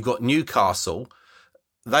 You've got Newcastle.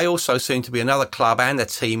 They also seem to be another club and a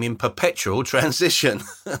team in perpetual transition.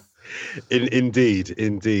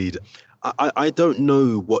 Indeed. I don't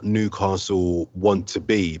know what Newcastle want to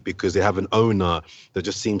be because they have an owner that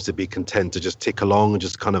just seems to be content to just tick along and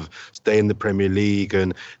just kind of stay in the Premier League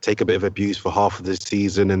and take a bit of abuse for half of the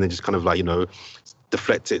season and then just kind of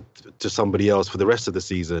deflect it to somebody else for the rest of the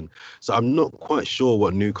season. So I'm not quite sure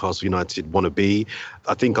what Newcastle United want to be.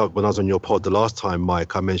 I think when I was on your pod the last time,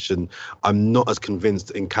 Mike, I mentioned I'm not as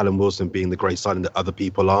convinced in Callum Wilson being the great signing that other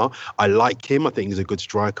people are. I like him. I think he's a good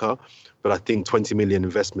striker. But I think 20 million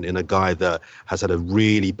investment in a guy that has had a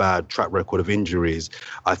really bad track record of injuries,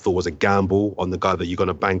 I thought was a gamble on the guy that you're going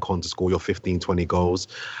to bank on to score your 15, 20 goals.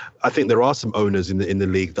 I think there are some owners in the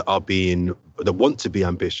league that want to be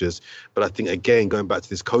ambitious. But I think, again, going back to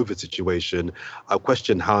this COVID situation, I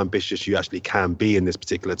question how ambitious you actually can be in this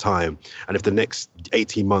particular time. And if the next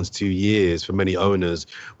 18 months, 2 years for many owners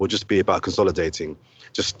will just be about consolidating.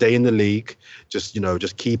 Just stay in the league, just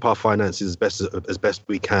keep our finances as best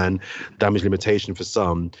we can, damage limitation for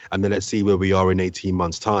some, and then let's see where we are in 18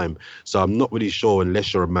 months' time. So I'm not really sure,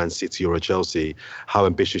 unless you're a Man City or a Chelsea, how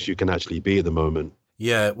ambitious you can actually be at the moment.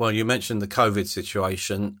 Yeah, well, you mentioned the COVID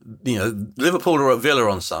situation. Liverpool are at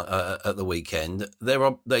Villa at the weekend.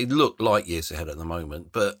 They look light years ahead at the moment,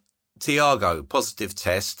 but Thiago, positive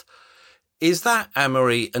test. Is that,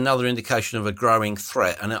 Anne-Marie, another indication of a growing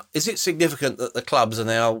threat? And is it significant that the clubs are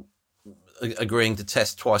now agreeing to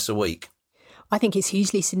test twice a week? I think it's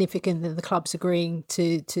hugely significant that the club's agreeing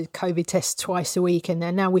to COVID tests twice a week. And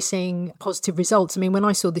then now we're seeing positive results. I mean, when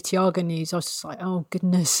I saw the Thiago news, I was just like, oh,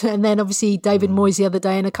 goodness. And then obviously David Moyes the other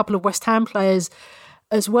day and a couple of West Ham players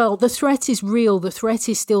as well. The threat is real. The threat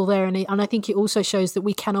is still there. And I think it also shows that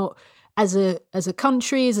we cannot, as a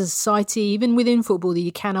country, as a society, even within football, that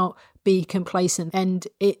you cannot be complacent, and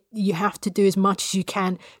you have to do as much as you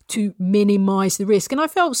can to minimise the risk. And I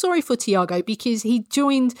felt sorry for Thiago because he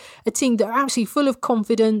joined a team that are absolutely full of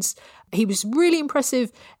confidence. He was really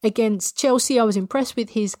impressive against Chelsea. I was impressed with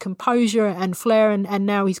his composure and flair, and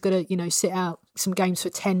now he's got to, sit out some games for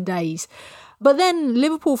 10 days. But then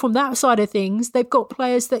Liverpool, from that side of things, they've got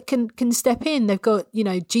players that can step in. They've got,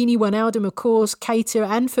 Gini Wijnaldum, of course, Keita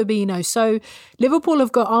and Fabinho. So Liverpool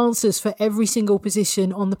have got answers for every single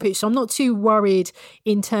position on the pitch. So I'm not too worried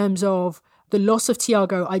in terms of the loss of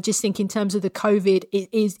Thiago. I just think in terms of the COVID,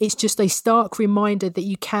 it's just a stark reminder that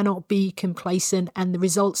you cannot be complacent, and the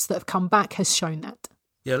results that have come back has shown that.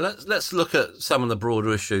 Yeah, let's look at some of the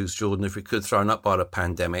broader issues, Jordan, if we could, thrown up by the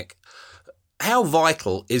pandemic. How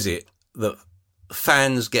vital is it that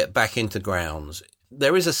fans get back into grounds?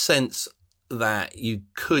 There is a sense that you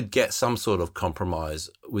could get some sort of compromise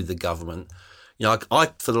with the government. I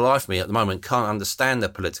for the life of me at the moment can't understand the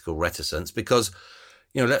political reticence because,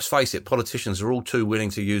 let's face it, politicians are all too willing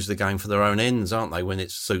to use the game for their own ends, aren't they, when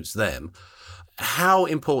it suits them? How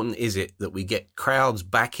important is it that we get crowds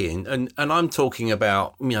back in? And I'm talking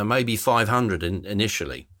about, maybe 500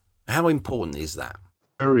 initially. How important is that?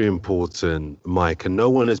 Very important, Mike, and no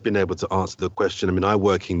one has been able to answer the question. I mean, I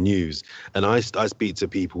work in news, and I speak to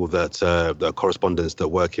people that are correspondents that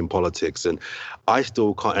work in politics, and I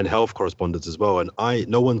still can't, and health correspondents as well. And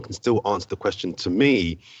no one can still answer the question to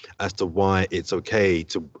me as to why it's okay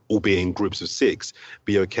to, albeit in groups of 6,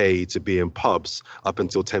 be okay to be in pubs up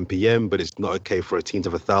until 10 p.m, but it's not okay for a team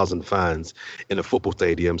to have 1,000 fans in a football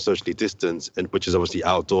stadium, socially distanced, and which is obviously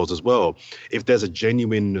outdoors as well. If there's a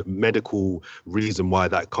genuine medical reason why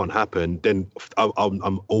that can't happen, then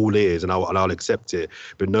I'm all ears and I'll accept it.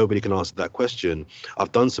 But nobody can answer that question.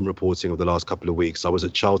 I've done some reporting over the last couple of weeks. I was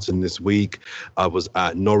at Charlton this week. I was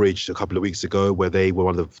at Norwich a couple of weeks ago, where they were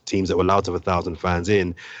one of the teams that were allowed to have 1,000 fans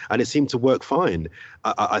in, and it seemed to work fine.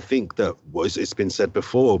 I think that it's been said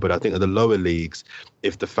before, but I think at the lower leagues,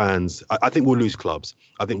 if the fans, I think we'll lose clubs.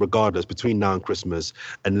 I think regardless, between now and Christmas,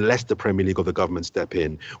 unless the Premier League or the government step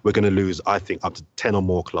in, we're going to lose, I think, up to 10 or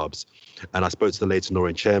more clubs. And I spoke to the Leyton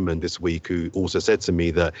Orient chairman this week, who also said to me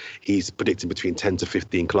that he's predicting between 10 to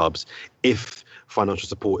 15 clubs. If financial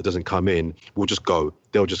support doesn't come in, we'll just go.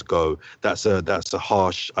 They'll just go. That's a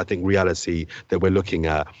harsh, I think, reality that we're looking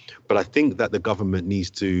at. But I think that the government needs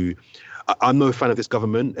to. I'm no fan of this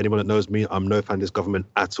government. Anyone that knows me, I'm no fan of this government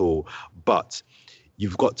at all. But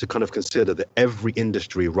you've got to kind of consider that every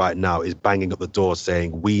industry right now is banging at the door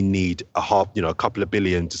saying we need a couple of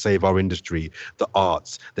billion to save our industry, the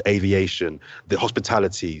arts, the aviation, the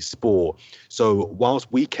hospitality, sport. So whilst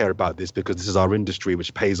we care about this because this is our industry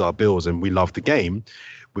which pays our bills and we love the game,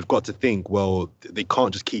 we've got to think, well, they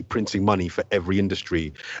can't just keep printing money for every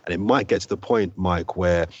industry. And it might get to the point, Mike,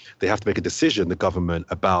 where they have to make a decision, the government,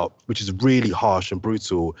 about, which is really harsh and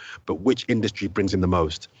brutal, but which industry brings in the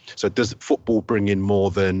most. So does football bring in more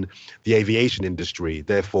than the aviation industry?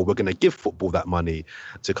 Therefore, we're going to give football that money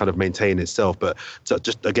to kind of maintain itself. But to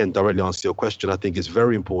just, again, directly answer your question, I think it's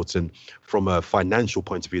very important from a financial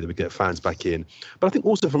point of view that we get fans back in. But I think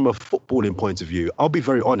also from a footballing point of view, I'll be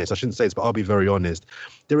very honest. I shouldn't say this, but I'll be very honest.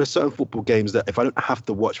 There are certain football games that if I don't have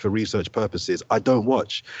to watch for research purposes, I don't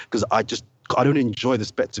watch, because I don't enjoy the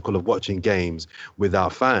spectacle of watching games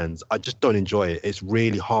without fans. I just don't enjoy it. It's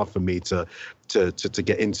really hard for me to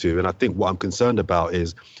get into. And I think what I'm concerned about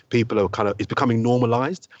is people are it's becoming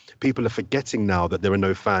normalized. People are forgetting now that there are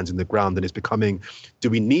no fans in the ground, and it's becoming, do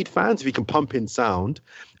we need fans? If you can pump in sound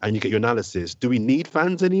and you get your analysis, do we need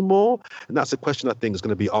fans anymore? And that's a question I think is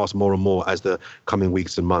going to be asked more and more as the coming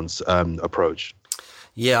weeks and months approach.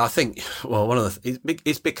 Yeah, I think, well,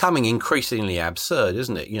 it's becoming increasingly absurd,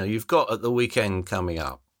 isn't it? You've got at the weekend coming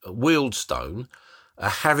up, Wealdstone are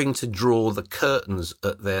having to draw the curtains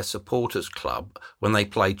at their supporters club when they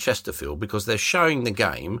play Chesterfield because they're showing the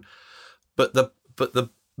game, but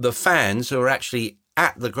the fans who are actually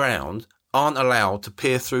at the ground aren't allowed to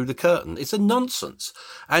peer through the curtain. It's a nonsense.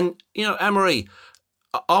 And, Anne-Marie,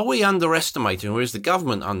 are we underestimating, or is the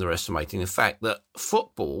government underestimating the fact that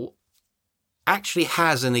football actually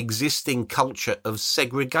has an existing culture of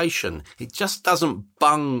segregation? It just doesn't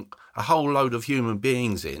bung a whole load of human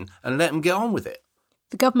beings in and let them get on with it.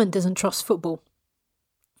 The government doesn't trust football.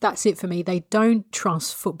 That's it for me. They don't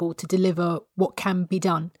trust football to deliver what can be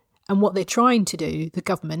done. And what they're trying to do, the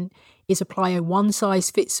government, is apply a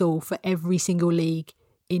one-size-fits-all for every single league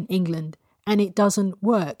in England. And it doesn't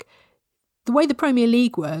work. The way the Premier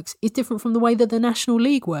League works is different from the way that the National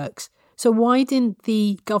League works. So why didn't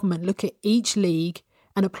the government look at each league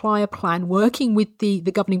and apply a plan working with the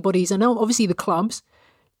governing bodies and obviously the clubs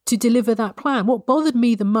to deliver that plan. What bothered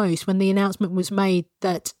me the most when the announcement was made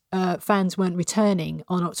that fans weren't returning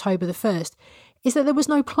on October the 1st is that there was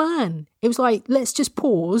no plan. It was like, let's just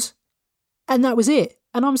pause, and that was it.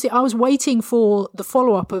 And honestly, I was waiting for the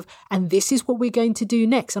follow-up of, and this is what we're going to do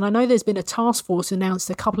next. And I know there's been a task force announced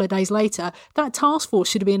a couple of days later. That task force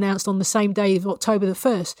should have been announced on the same day of October the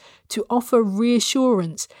 1st to offer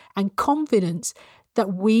reassurance and confidence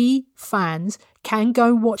that we fans can go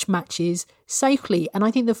and watch matches safely. And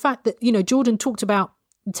I think the fact that, Jordan talked about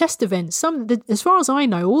test events, as far as I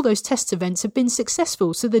know, all those test events have been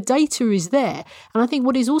successful. So the data is there. And I think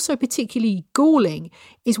what is also particularly galling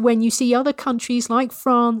is when you see other countries like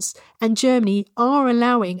France and Germany are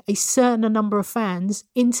allowing a certain number of fans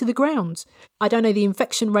into the grounds. I don't know the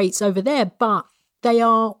infection rates over there, but they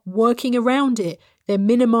are working around it. They're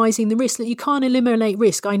minimising the risk. You can't eliminate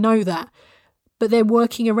risk, I know that. But they're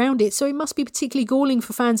working around it. So it must be particularly galling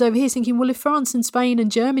for fans over here thinking, well, if France and Spain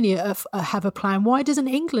and Germany have a plan, why doesn't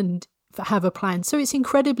England have a plan? So it's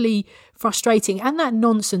incredibly frustrating. And that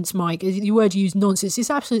nonsense, Mike, the word you use, nonsense, it's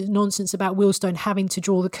absolute nonsense about Wealdstone having to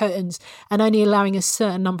draw the curtains and only allowing a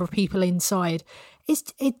certain number of people inside.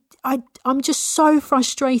 I'm just so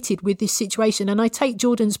frustrated with this situation. And I take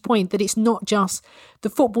Jordan's point that it's not just the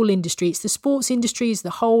football industry, it's the sports industry as the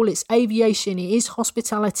whole, it's aviation, it is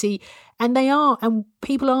hospitality. And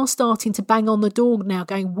people are starting to bang on the door now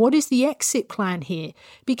going, what is the exit plan here?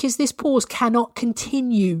 Because this pause cannot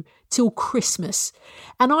continue till Christmas.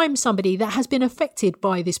 And I'm somebody that has been affected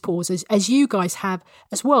by this pause, as you guys have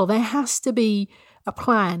as well. There has to be a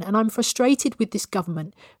plan. And I'm frustrated with this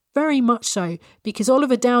government. Very much so, because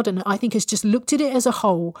Oliver Dowden, I think, has just looked at it as a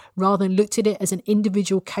whole rather than looked at it as an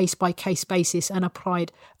individual case-by-case basis and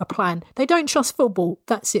applied a plan. They don't trust football.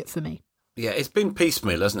 That's it for me. Yeah, it's been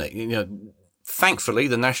piecemeal, hasn't it? Thankfully,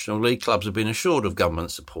 the National League clubs have been assured of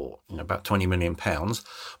government support, about £20 million.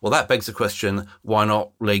 Well, that begs the question, why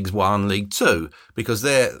not Leagues 1, League 2? Because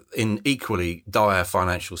they're in equally dire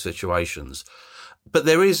financial situations. But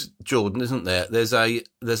there is, Jordan, isn't there? There's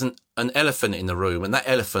an elephant in the room, and that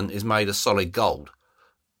elephant is made of solid gold,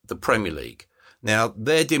 the Premier League. Now,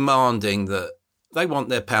 they're demanding that they want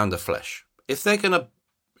their pound of flesh. If they're going to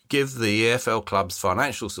give the EFL clubs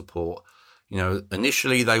financial support,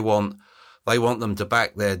 initially they want them to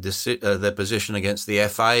back their position against the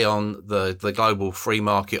FA on the global free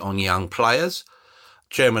market on young players.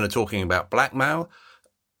 Chairman are talking about blackmail.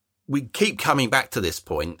 We keep coming back to this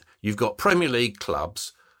point. You've got Premier League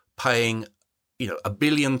clubs paying, £1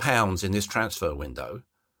 billion in this transfer window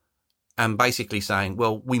and basically saying,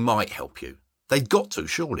 well, we might help you. They've got to,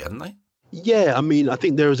 surely, haven't they? Yeah, I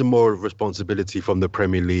think there is a moral responsibility from the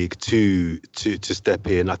Premier League to step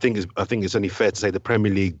in. I think it's only fair to say the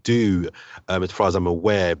Premier League do, as far as I'm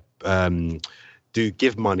aware, do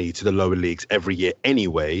give money to the lower leagues every year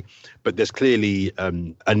anyway, but there's clearly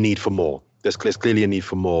a need for more. There's clearly a need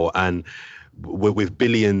for more. And with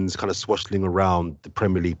billions kind of swashing around the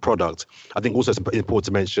Premier League product, I think also it's important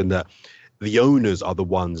to mention that the owners are the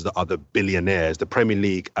ones that are the billionaires. The Premier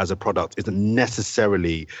League as a product isn't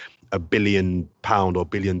necessarily a £1 billion or $1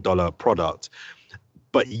 billion product.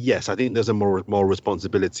 But yes, I think there's a more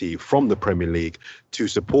responsibility from the Premier League to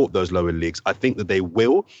support those lower leagues. I think that they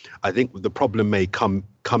will. I think the problem may come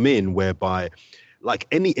in whereby, like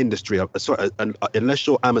any industry, unless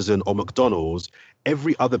you're Amazon or McDonald's,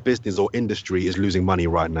 every other business or industry is losing money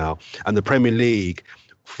right now. And the Premier League,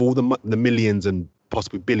 for the millions and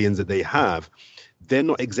possibly billions that they have, they're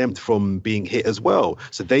not exempt from being hit as well.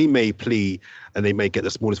 So they may plea and they may get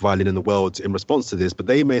the smallest violin in the world in response to this, but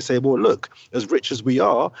they may say, well, look, as rich as we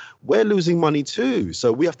are, we're losing money too.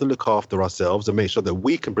 So we have to look after ourselves and make sure that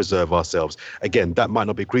we can preserve ourselves. Again, that might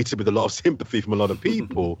not be greeted with a lot of sympathy from a lot of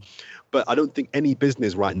people. But I don't think any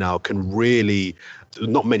business right now can really,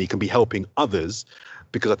 not many can be helping others,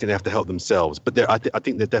 because I think they have to help themselves. But I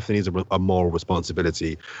think there definitely is a moral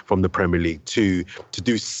responsibility from the Premier League to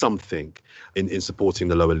do something in supporting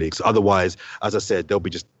the lower leagues. Otherwise, as I said, there'll be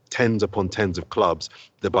just tens upon tens of clubs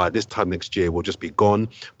that by this time next year will just be gone.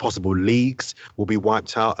 Possible leagues will be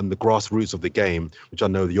wiped out, and the grassroots of the game, which I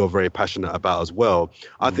know that you're very passionate about as well,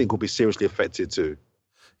 I think will be seriously affected too.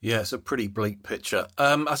 Yeah, it's a pretty bleak picture.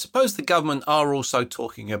 I suppose the government are also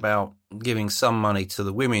talking about giving some money to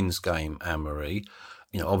the women's game, Anne-Marie,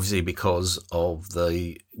 obviously because of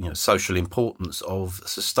the social importance of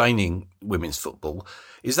sustaining women's football.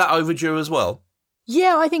 Is that overdue as well?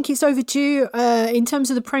 Yeah, I think it's overdue. In terms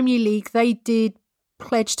of the Premier League, they did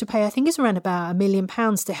pledge to pay, I think it's around about £1 million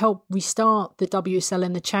to help restart the WSL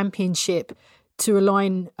and the Championship to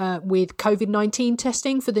align with COVID-19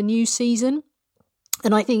 testing for the new season.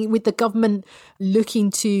 And I think with the government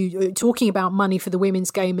talking about money for the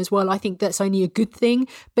women's game as well, I think that's only a good thing.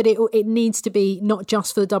 But it needs to be not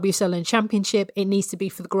just for the WSL and Championship. It needs to be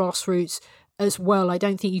for the grassroots as well. I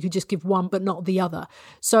don't think you could just give one but not the other.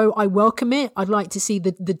 So I welcome it. I'd like to see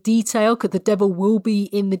the detail, because the devil will be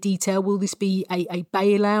in the detail. Will this be a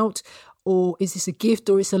bailout? Or is this a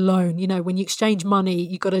gift or it's a loan? You know, when you exchange money,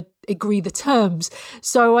 you've got to agree the terms.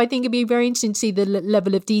 So I think it'd be very interesting to see the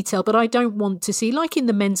level of detail. But I don't want to see, like in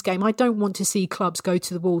the men's game, I don't want to see clubs go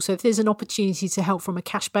to the wall. So if there's an opportunity to help from a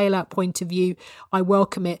cash bailout point of view, I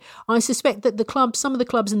welcome it. I suspect that some of the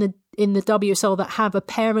clubs in the WSL that have a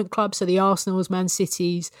parent club, so the Arsenals, Man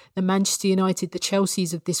Cities, the Manchester United, the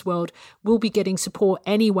Chelseas of this world, will be getting support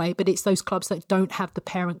anyway. But it's those clubs that don't have the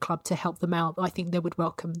parent club to help them out. I think they would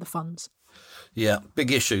welcome the funds. Yeah,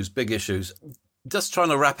 big issues. Just trying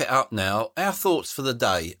to wrap it up now. Our thoughts for the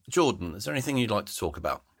day. Jordan, is there anything you'd like to talk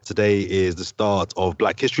about? Today is the start of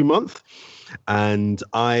Black History Month. And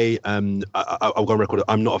I'll go on record,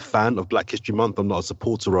 I'm not a fan of Black History Month. I'm not a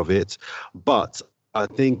supporter of it. But I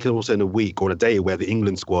think also in a week or a day where the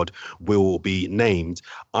England squad will be named,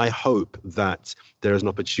 I hope that there is an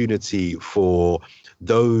opportunity for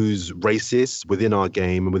those racists within our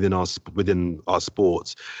game and within our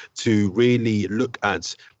sports to really look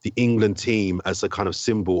at the England team as a kind of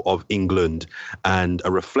symbol of England and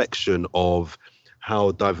a reflection of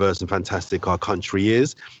how diverse and fantastic our country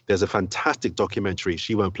is. There's a fantastic documentary,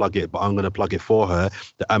 she won't plug it, but I'm going to plug it for her,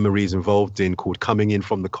 that Anne-Marie's involved in, called Coming In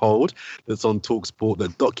From the Cold, that's on TalkSport,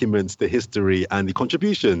 that documents the history and the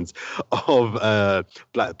contributions of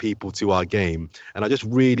Black people to our game. And I just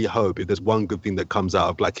really hope, if there's one good thing that comes out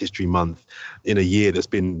of Black History Month in a year that's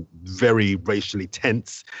been very racially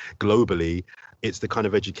tense globally, it's the kind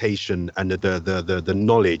of education and the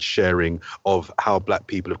knowledge sharing of how Black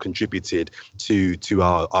people have contributed to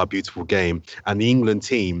our beautiful game. And the England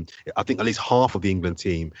team, I think at least half of the England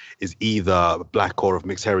team is either Black or of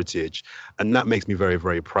mixed heritage. And that makes me very,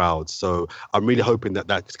 very proud. So I'm really hoping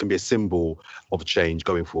that can be a symbol of change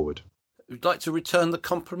going forward. Would you like to return the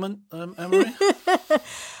compliment, Anne-Marie?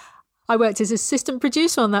 I worked as assistant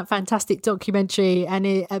producer on that fantastic documentary, and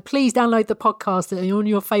please download the podcast on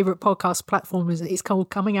your favourite podcast platforms. It's called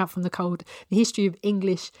Coming Out From the Cold, the history of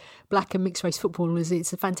English, Black and mixed race footballers.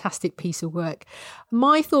 It's a fantastic piece of work.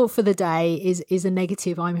 My thought for the day is a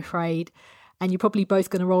negative, I'm afraid, and you're probably both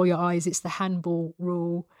going to roll your eyes. It's the handball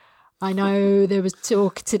rule. I know there was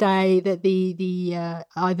talk today that the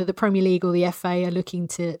either the Premier League or the FA are looking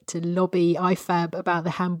to lobby IFAB about the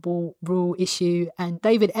handball rule issue, and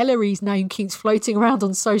David Ellery's name keeps floating around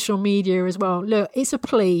on social media as well. Look, it's a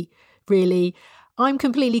plea, really. I'm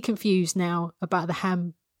completely confused now about the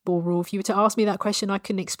handball rule. If you were to ask me that question, I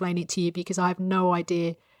couldn't explain it to you because I have no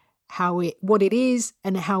idea what it is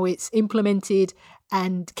and how it's implemented,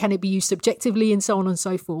 and can it be used subjectively and so on and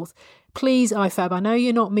so forth. Please, IFAB, I know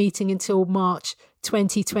you're not meeting until March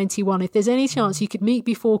 2021. If there's any chance you could meet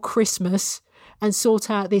before Christmas and sort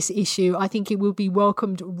out this issue, I think it will be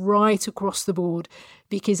welcomed right across the board,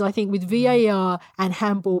 because I think with VAR and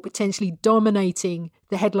handball potentially dominating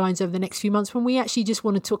the headlines over the next few months, when we actually just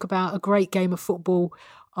want to talk about a great game of football,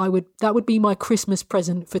 that would be my Christmas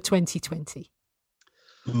present for 2020.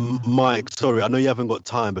 Mike, sorry, I know you haven't got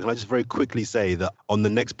time, but can I just very quickly say that on the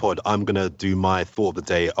next pod, I'm going to do my thought of the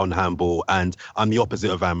day on handball, and I'm the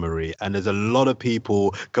opposite of Anne-Marie. And there's a lot of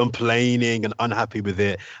people complaining and unhappy with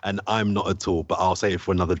it, and I'm not at all, but I'll say it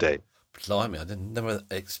for another day. Blimey, I never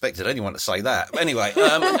expected anyone to say that. But anyway,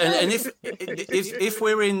 and if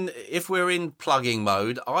we're in plugging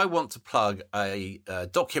mode, I want to plug a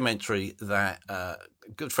documentary that a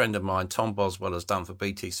good friend of mine, Tom Boswell, has done for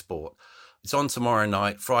BT Sport. It's on tomorrow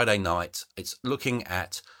night, Friday night. It's looking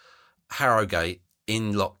at Harrogate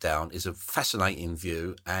in lockdown. It's a fascinating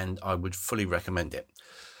view, and I would fully recommend it.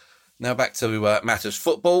 Now back to matters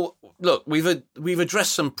football. Look, we've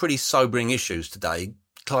addressed some pretty sobering issues today.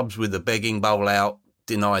 Clubs with the begging bowl out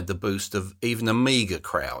denied the boost of even a meagre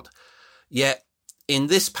crowd. Yet, in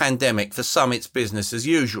this pandemic, for some, it's business as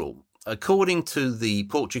usual. According to the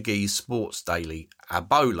Portuguese sports daily A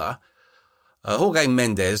Bola, Jorge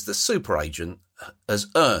Mendes, the super agent, has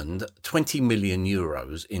earned 20 million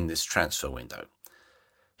euros in this transfer window.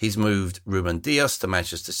 He's moved Ruben Dias to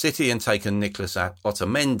Manchester City and taken Nicolas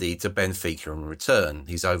Otamendi to Benfica in return.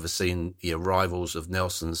 He's overseen the arrivals of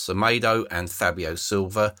Nelson Semedo and Fabio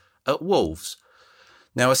Silva at Wolves.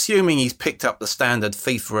 Now, assuming he's picked up the standard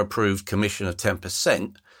FIFA-approved commission of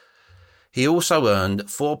 10%, he also earned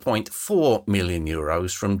 4.4 million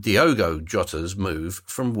euros from Diogo Jota's move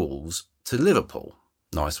from Wolves to Liverpool.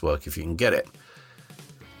 Nice work if you can get it.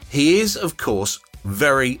 He is, of course,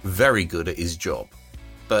 very, very good at his job.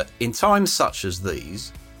 But in times such as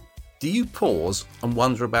these, do you pause and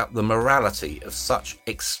wonder about the morality of such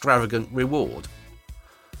extravagant reward?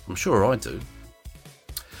 I'm sure I do.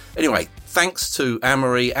 Anyway, thanks to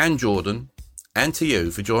Anne-Marie and Jordan, and to you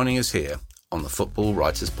for joining us here on the Football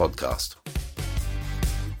Writers Podcast.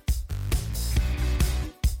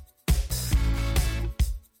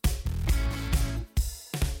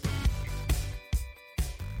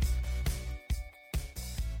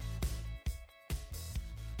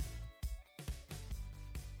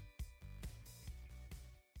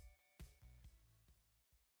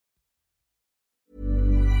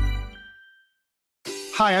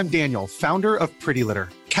 Hi, I'm Daniel, founder of Pretty Litter.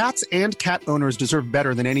 Cats and cat owners deserve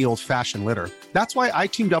better than any old-fashioned litter. That's why I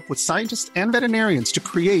teamed up with scientists and veterinarians to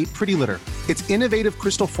create Pretty Litter. Its innovative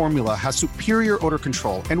crystal formula has superior odor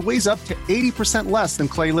control and weighs up to 80% less than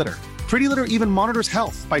clay litter. Pretty Litter even monitors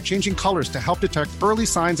health by changing colors to help detect early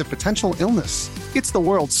signs of potential illness. It's the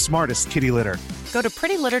world's smartest kitty litter. Go to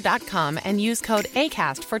prettylitter.com and use code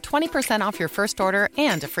ACAST for 20% off your first order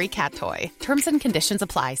and a free cat toy. Terms and conditions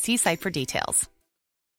apply. See site for details.